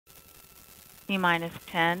T-minus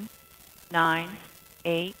 10, 9,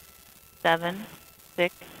 8, 7,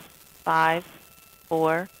 6, 5,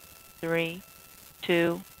 4, 3,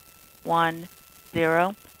 2, 1,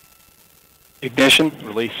 0. Ignition.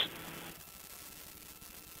 Release.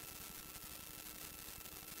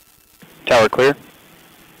 Tower clear.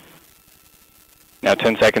 Now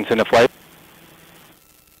 10 seconds into flight.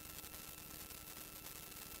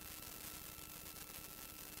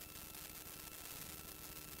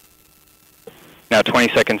 Now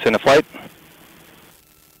 20 seconds into flight.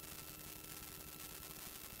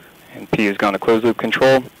 And P has gone to closed loop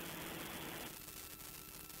control.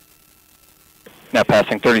 Now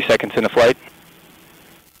passing 30 seconds into flight.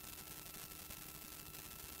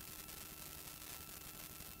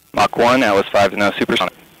 Mach 1, Atlas V is now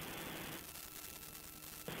supersonic.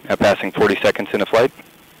 Now passing 40 seconds into flight.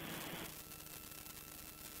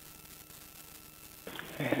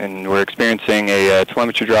 And we're experiencing a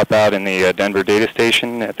telemetry dropout in the Denver data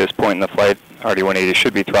station. At this point in the flight, RD-180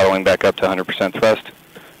 should be throttling back up to 100% thrust,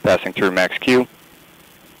 passing through max Q.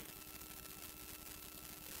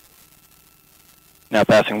 Now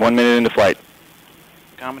passing 1 minute into flight.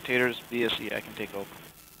 Commentators, VSE, I can take over.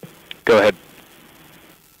 Go ahead.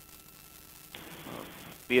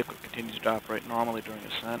 Vehicle continues to operate normally during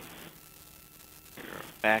ascent. You're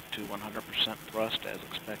back to 100% thrust as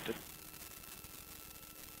expected.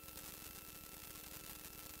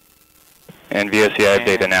 And VSE, I have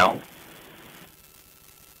data now.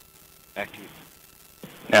 Back to you.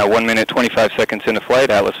 Now 1 minute 25 seconds into flight.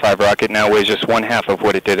 Atlas V rocket now weighs just 1/2 of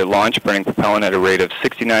what it did at launch, burning propellant at a rate of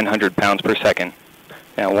 6,900 pounds per second.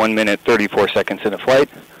 Now 1 minute 34 seconds into flight.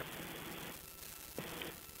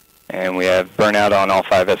 And we have burnout on all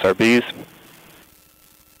 5 SRBs.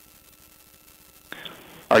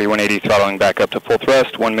 RD-180 throttling back up to full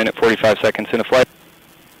thrust. 1 minute 45 seconds into flight.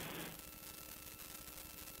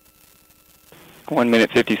 1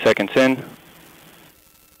 minute 50 seconds in.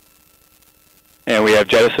 And we have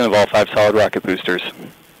jettison of all 5 solid rocket boosters.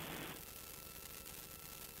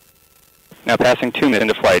 Now passing 2 minutes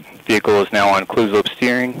into flight. Vehicle is now on closed loop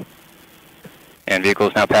steering. And vehicle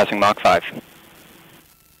is now passing Mach 5.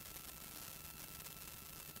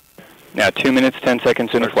 Now 2 minutes 10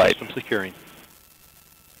 seconds into flight. Securing.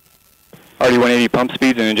 RD-180 pump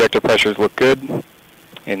speeds and injector pressures look good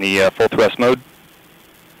in the full thrust mode.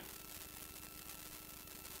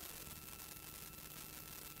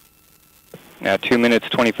 Now 2 minutes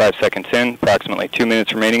 25 seconds in, approximately 2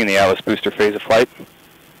 minutes remaining in the Atlas booster phase of flight.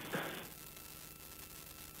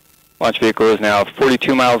 Launch vehicle is now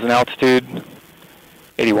 42 miles in altitude,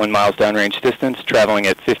 81 miles downrange distance, traveling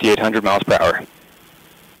at 5,800 miles per hour.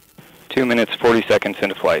 2 minutes 40 seconds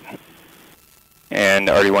into flight. And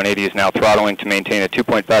RD-180 is now throttling to maintain a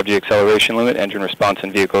 2.5G acceleration limit. Engine response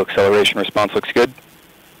and vehicle acceleration response looks good.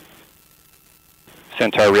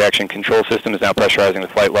 Centaur reaction control system is now pressurizing the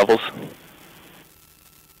flight levels.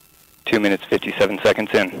 2 minutes 57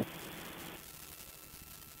 seconds in.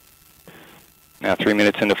 Now 3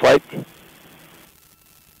 minutes into flight.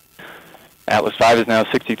 Atlas V is now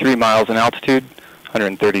 63 miles in altitude,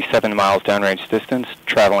 137 miles downrange distance,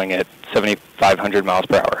 traveling at 7,500 miles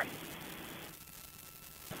per hour.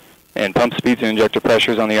 And pump speeds and injector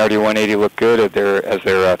pressures on the RD-180 look good as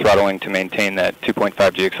they're throttling to maintain that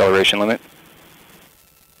 2.5G acceleration limit.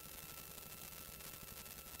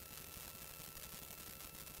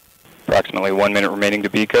 Approximately 1 minute remaining to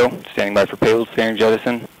BECO, standing by for payload fairing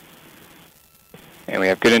jettison. And we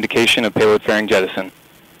have good indication of payload fairing jettison.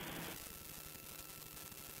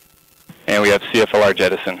 And we have CFLR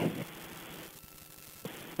jettison.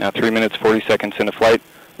 Now 3 minutes 40 seconds into flight.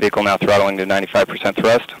 Vehicle now throttling to 95%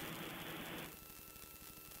 thrust.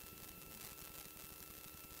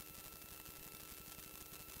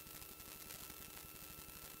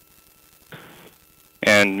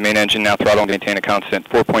 And main engine now throttling to maintain a constant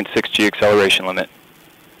 4.6G acceleration limit.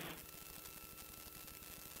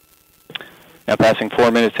 Now passing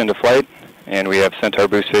 4 minutes into flight, and we have Centaur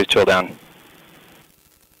boost phase chill down.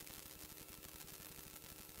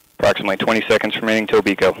 Approximately 20 seconds remaining till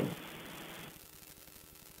BECO.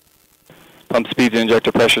 Pump speeds and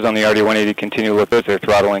injector pressures on the RD-180 continue to look good. They're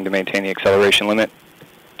throttling to maintain the acceleration limit.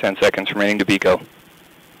 10 seconds remaining to BECO.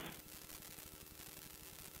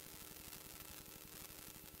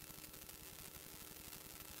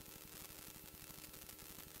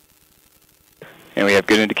 And we have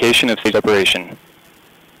good indication of stage operation.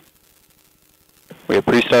 We have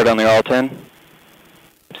pre-start on the RL-10,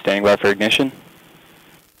 standing by for ignition.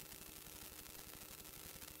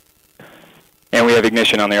 And we have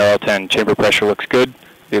ignition on the RL-10. Chamber pressure looks good.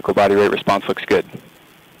 Vehicle body rate response looks good.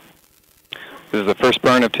 This is the first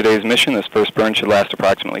burn of today's mission. This first burn should last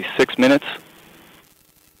approximately 6 minutes.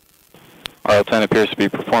 RL-10 appears to be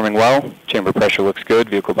performing well. Chamber pressure looks good.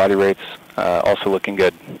 Vehicle body rates also looking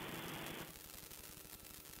good.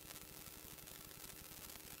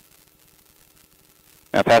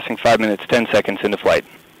 Now passing 5 minutes, 10 seconds into flight.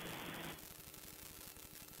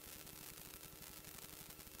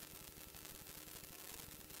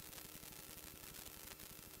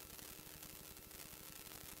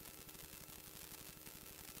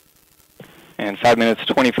 And 5 minutes,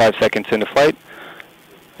 25 seconds into flight.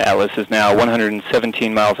 Atlas is now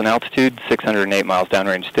 117 miles in altitude, 608 miles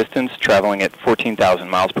downrange distance, traveling at 14,000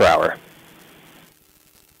 miles per hour.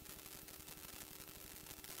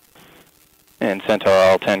 And Centaur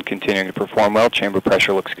RL-10 continuing to perform well. Chamber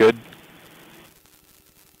pressure looks good.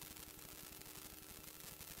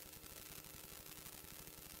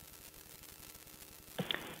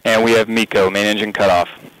 And we have MECO, main engine cutoff.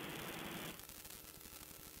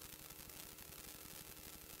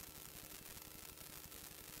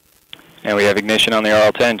 And we have ignition on the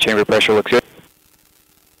RL-10. Chamber pressure looks good.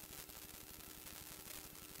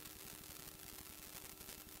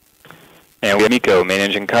 And we have MECO, main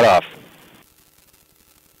engine cutoff.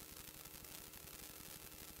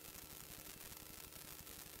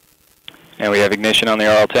 And we have ignition on the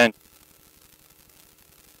RL-10.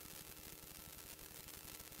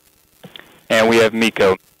 And we have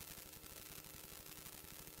MECO.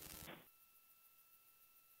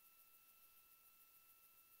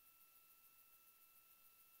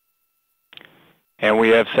 And we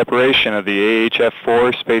have separation of the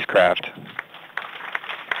AEHF-4 spacecraft.